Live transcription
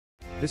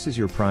This is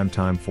your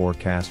prime-time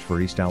forecast for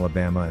East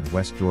Alabama and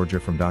West Georgia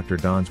from Dr.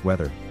 Don's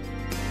Weather.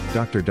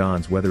 Dr.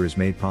 Don's Weather is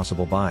made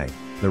possible by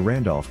the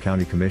Randolph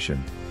County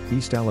Commission,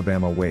 East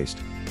Alabama Waste,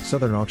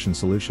 Southern Auction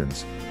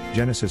Solutions,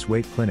 Genesis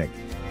Weight Clinic,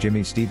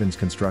 Jimmy Stevens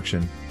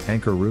Construction,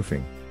 Anchor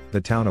Roofing,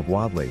 the Town of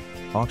Wadley,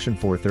 Auction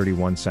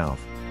 431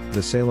 South,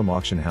 the Salem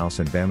Auction House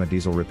and Bama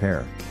Diesel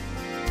Repair.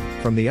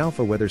 From the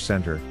Alpha Weather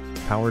Center,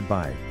 powered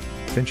by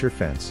Fincher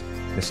Fence,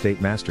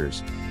 Estate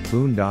Masters,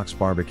 Boondocks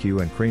Barbecue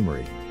and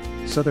Creamery,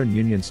 Southern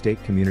Union State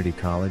Community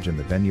College and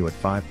the venue at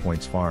 5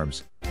 Points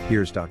Farms,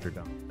 here's Dr.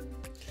 Don.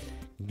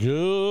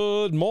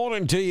 Good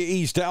morning to you,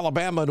 East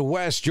Alabama and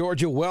West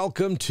Georgia.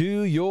 Welcome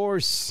to your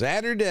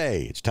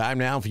Saturday. It's time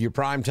now for your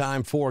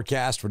primetime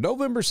forecast for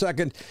November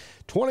 2nd,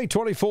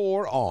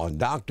 2024 on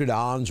Dr.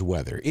 Don's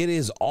Weather. It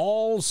is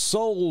All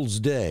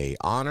Souls Day.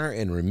 Honor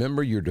and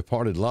remember your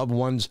departed loved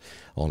ones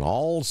on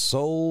All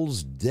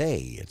Souls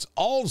Day. It's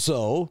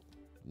also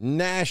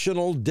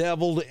National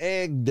Deviled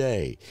Egg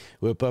Day.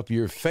 Whip up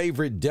your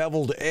favorite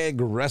deviled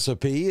egg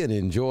recipe and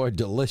enjoy a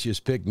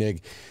delicious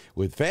picnic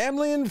with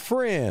family and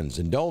friends.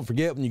 And don't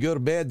forget, when you go to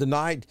bed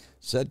tonight,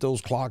 set those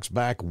clocks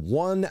back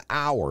 1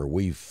 hour.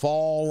 We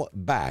fall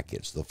back.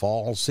 It's the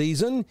fall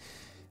season.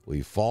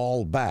 We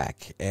fall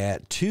back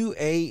at 2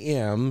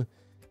 a.m.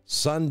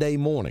 Sunday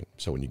morning.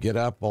 So when you get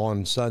up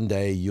on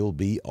Sunday, you'll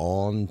be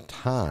on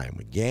time.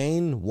 We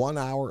gain 1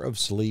 hour of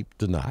sleep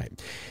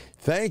tonight.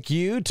 Thank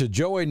you to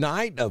Joey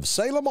Knight of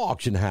Salem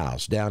Auction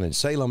House down in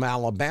Salem,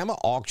 Alabama.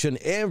 Auction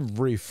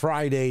every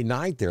Friday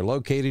night. They're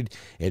located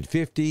at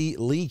 50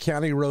 Lee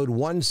County Road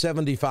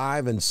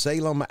 175 in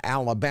Salem,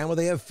 Alabama.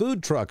 They have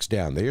food trucks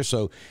down there,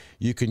 so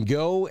you can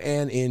go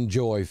and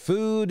enjoy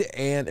food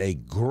and a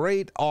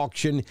great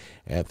auction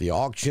at the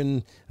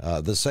auction,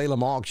 the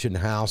Salem Auction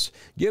House.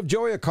 Give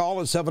Joey a call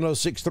at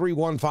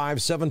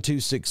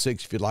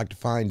 706-315-7266 if you'd like to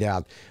find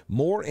out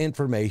more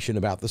information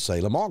about the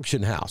Salem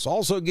Auction House.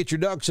 Also, get your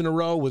ducks in a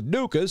row with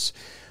Dukas.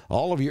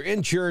 All of your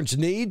insurance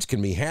needs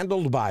can be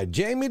handled by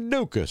Jamie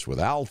Dukas with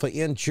Alpha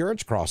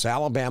Insurance across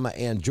Alabama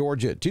and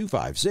Georgia at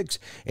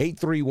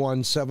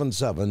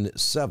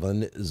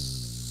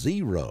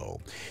 256-831-7770.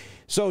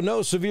 So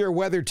no severe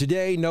weather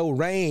today, no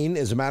rain.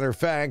 As a matter of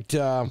fact,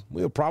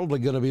 we're probably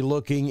going to be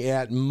looking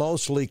at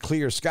mostly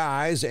clear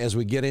skies as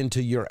we get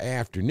into your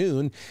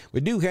afternoon.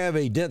 We do have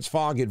a dense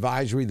fog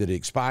advisory that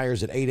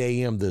expires at 8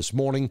 a.m. this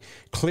morning,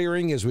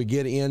 clearing as we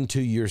get into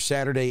your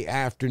Saturday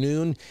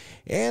afternoon.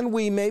 And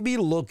we may be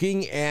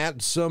looking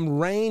at some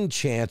rain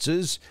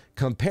chances.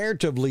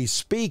 Comparatively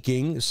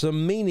speaking,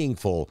 some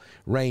meaningful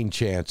rain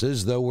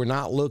chances, though we're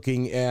not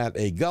looking at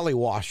a gully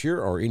washer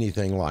or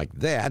anything like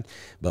that.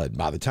 But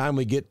by the time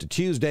we get to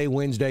Tuesday,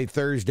 Wednesday,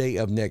 Thursday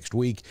of next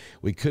week,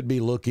 we could be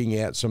looking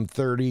at some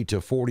 30 to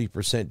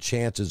 40%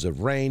 chances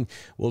of rain.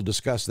 We'll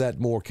discuss that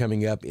more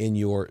coming up in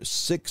your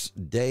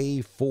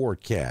 6-day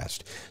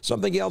forecast.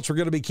 Something else we're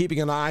going to be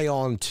keeping an eye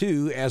on,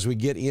 too, as we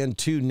get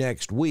into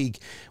next week.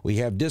 We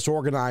have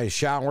disorganized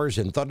showers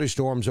and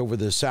thunderstorms over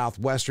the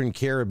southwestern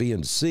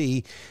Caribbean Sea.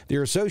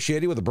 They're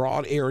associated with a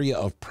broad area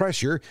of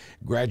pressure.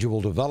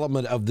 Gradual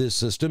development of this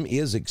system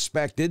is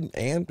expected,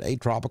 and a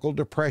tropical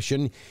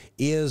depression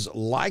is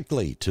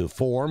likely to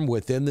form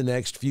within the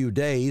next few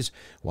days,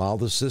 while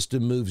the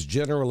system moves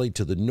generally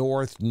to the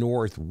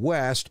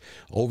north-northwest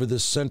over the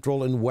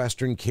central and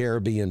western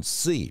Caribbean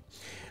Sea.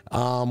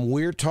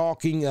 We're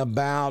talking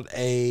about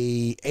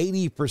a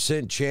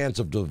 80% chance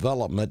of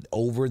development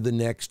over the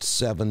next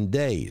 7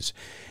 days.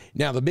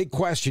 Now, the big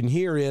question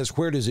here is,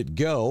 where does it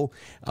go?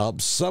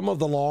 Some of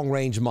the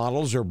long-range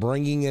models are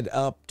bringing it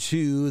up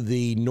to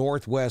the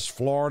northwest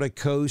Florida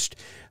coast,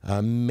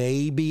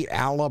 maybe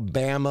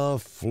Alabama,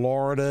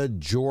 Florida,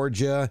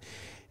 Georgia.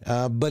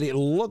 But it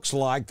looks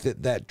like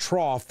that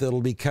trough that'll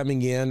be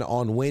coming in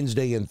on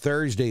Wednesday and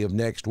Thursday of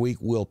next week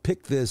will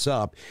pick this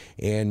up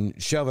and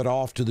shove it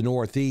off to the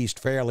northeast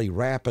fairly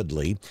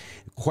rapidly.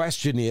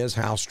 Question is,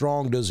 how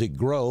strong does it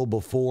grow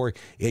before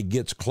it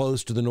gets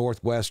close to the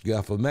northwest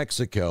Gulf of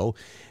Mexico?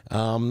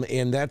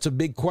 And that's a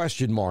big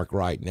question mark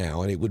right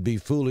now, and it would be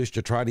foolish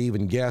to try to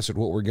even guess at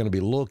what we're going to be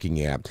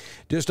looking at.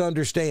 Just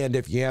understand,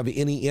 if you have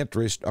any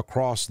interest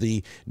across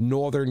the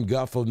northern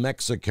Gulf of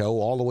Mexico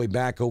all the way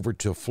back over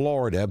to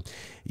Florida,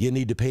 you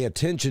need to pay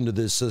attention to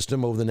this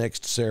system over the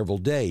next several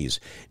days.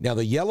 Now,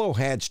 the yellow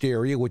hatched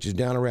area, which is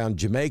down around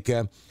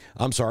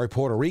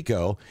Puerto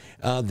Rico,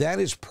 that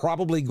is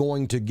probably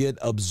going to get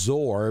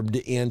absorbed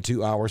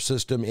into our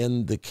system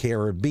in the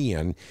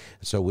Caribbean.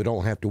 So we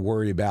don't have to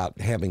worry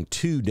about having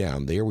two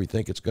down there. We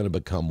think it's going to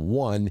become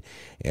one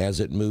as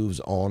it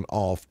moves on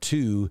off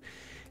to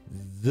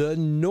the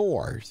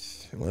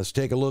north. Let's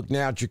take a look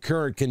now at your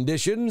current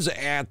conditions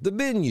at the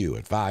venue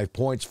at 5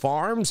 Points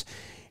Farms.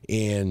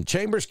 in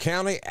Chambers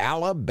County,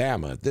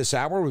 Alabama. At this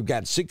hour, we've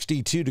got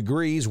 62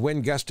 degrees,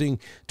 wind gusting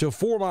to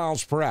 4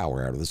 miles per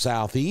hour out of the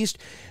southeast.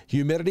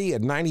 Humidity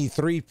at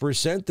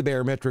 93%, the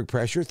barometric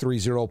pressure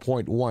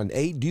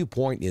 30.18, dew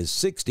point is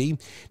 60.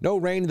 No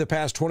rain in the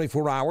past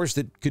 24 hours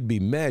that could be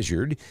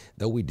measured,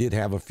 though we did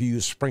have a few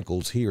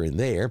sprinkles here and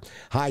there.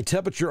 High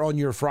temperature on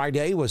your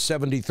Friday was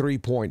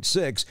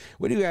 73.6.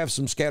 We do have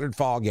some scattered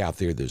fog out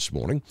there this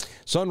morning.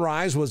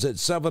 Sunrise was at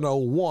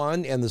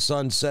 7:01, and the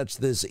sun sets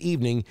this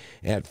evening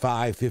at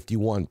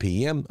 5:51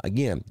 p.m.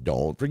 Again,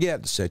 don't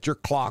forget to set your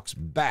clocks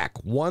back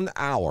 1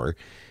 hour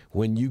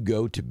when you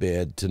go to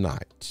bed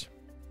tonight.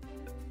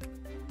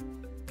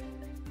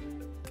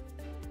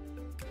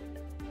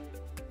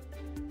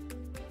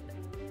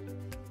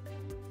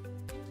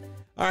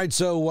 All right,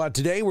 so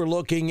today we're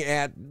looking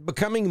at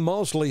becoming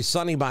mostly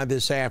sunny by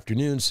this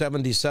afternoon.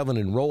 77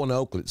 in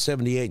Roanoke,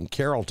 78 in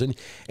Carrollton,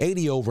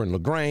 80 over in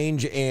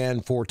LaGrange.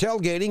 And for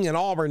tailgating in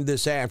Auburn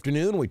this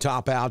afternoon, we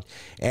top out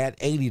at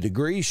 80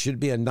 degrees. Should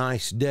be a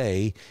nice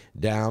day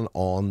down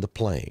on the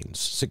plains.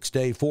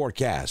 6-day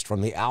forecast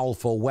from the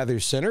Alpha Weather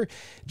Center.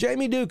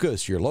 Jamie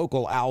Dukas, your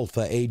local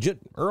Alpha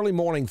agent. Early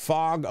morning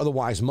fog,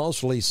 otherwise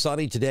mostly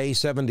sunny today.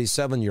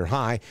 77 your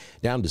high,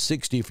 down to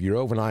 60 for your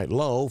overnight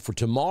low. For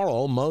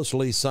tomorrow,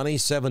 mostly sunny,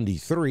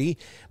 73.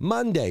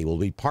 Monday will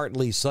be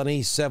partly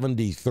sunny,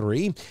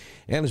 73.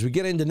 And as we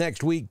get into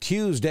next week,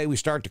 Tuesday, we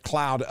start to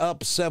cloud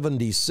up,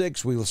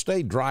 76. We will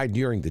stay dry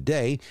during the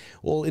day.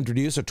 We'll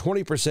introduce a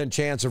 20%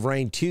 chance of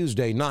rain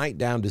Tuesday night,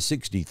 down to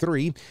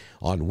 63.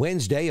 On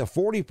Wednesday, a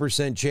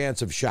 40%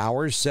 chance of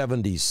showers,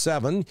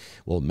 77.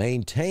 We'll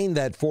maintain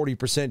that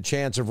 40%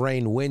 chance of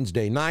rain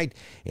Wednesday night,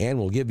 and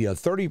we'll give you a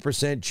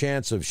 30%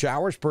 chance of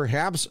showers,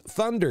 perhaps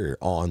thunder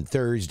on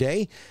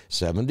Thursday.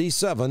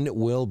 77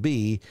 will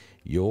be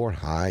your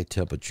high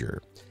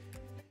temperature.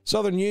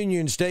 Southern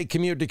Union State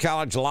Community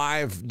College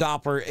live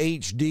Doppler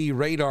HD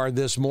radar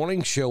this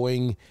morning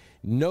showing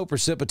no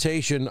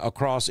precipitation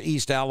across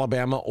East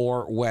Alabama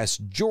or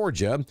West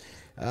Georgia,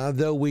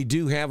 though we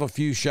do have a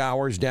few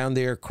showers down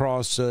there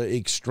across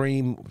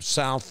extreme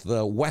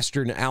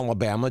southwestern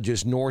Alabama,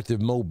 just north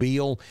of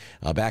Mobile,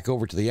 back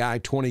over to the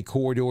I-20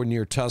 corridor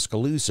near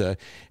Tuscaloosa,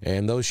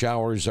 and those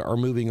showers are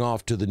moving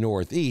off to the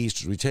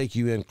northeast. As we take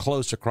you in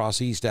close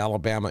across East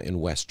Alabama and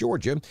West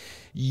Georgia,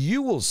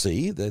 you will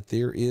see that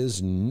there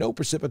is no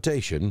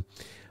precipitation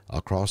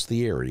across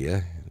the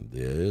area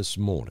this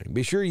morning.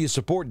 Be sure you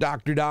support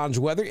Dr. Don's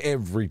Weather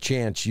every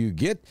chance you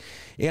get,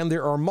 and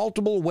there are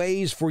multiple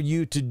ways for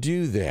you to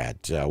do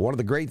that. One of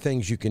the great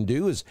things you can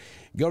do is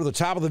go to the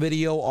top of the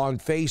video on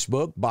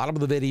Facebook, bottom of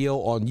the video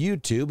on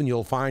YouTube, and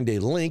you'll find a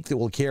link that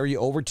will carry you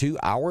over to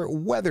our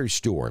weather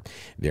store.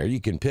 There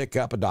you can pick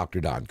up a Dr.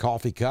 Don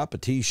coffee cup, a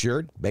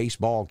t-shirt,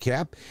 baseball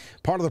cap.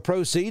 Part of the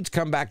proceeds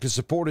come back to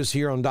support us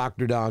here on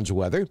Dr. Don's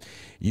Weather.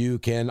 You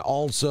can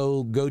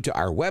also go to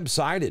our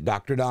website at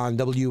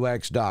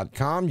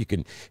drdonwx.com. You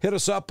can hit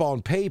us up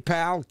on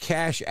PayPal,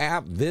 Cash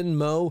App,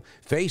 Venmo,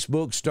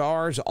 Facebook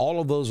Stars. All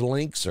of those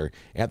links are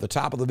at the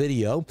top of the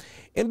video.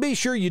 And be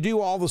sure you do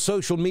all the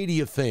social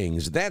media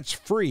things. That's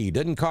free.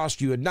 Doesn't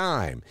cost you a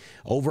dime.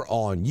 Over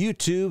on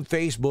YouTube,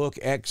 Facebook,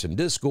 X, and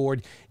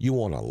Discord, you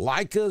want to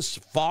like us,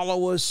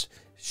 follow us,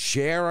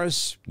 share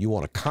us. You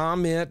want to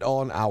comment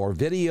on our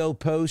video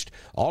post.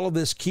 All of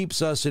this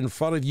keeps us in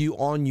front of you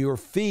on your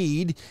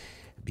feed.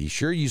 Be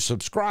sure you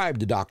subscribe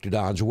to Dr.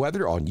 Don's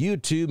Weather on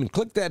YouTube and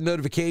click that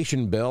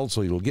notification bell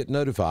so you'll get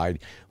notified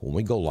when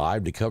we go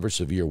live to cover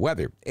severe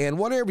weather. And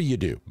whatever you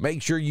do,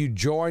 make sure you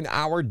join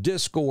our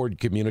Discord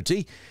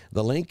community.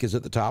 The link is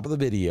at the top of the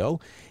video.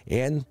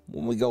 And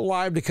when we go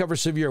live to cover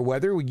severe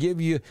weather, we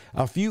give you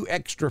a few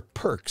extra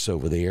perks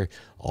over there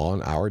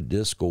on our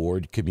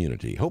Discord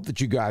community. Hope that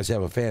you guys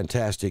have a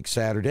fantastic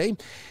Saturday.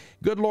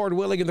 Good Lord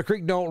willing, and the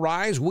creek don't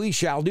rise, we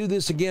shall do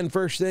this again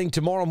first thing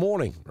tomorrow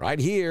morning, right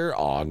here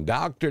on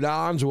Dr.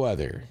 Don's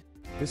Weather.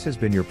 This has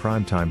been your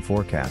primetime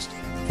forecast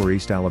for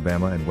East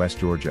Alabama and West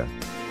Georgia.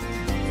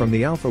 From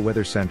the Alpha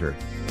Weather Center,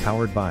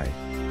 powered by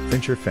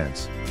Fincher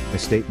Fence,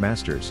 Estate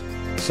Masters,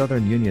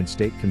 Southern Union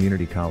State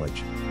Community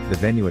College, the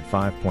venue at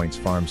 5 Points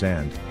Farms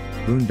and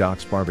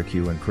Boondocks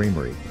Barbecue and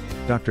Creamery.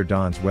 Dr.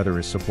 Don's Weather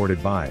is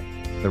supported by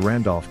the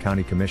Randolph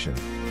County Commission,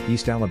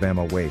 East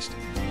Alabama Waste,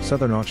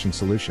 Southern Auction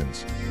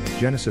Solutions,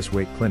 Genesis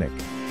Weight Clinic,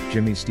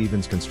 Jimmy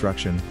Stevens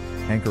Construction,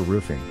 Anchor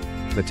Roofing,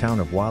 the Town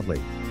of Wadley,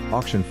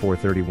 Auction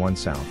 431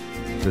 South,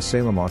 the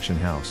Salem Auction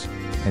House,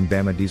 and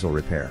Bama Diesel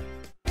Repair.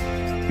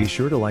 Be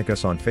sure to like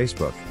us on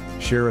Facebook,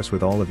 share us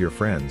with all of your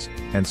friends,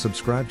 and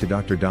subscribe to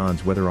Dr.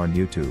 Don's Weather on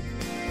YouTube.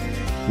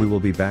 We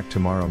will be back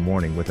tomorrow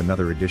morning with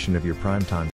another edition of your Primetime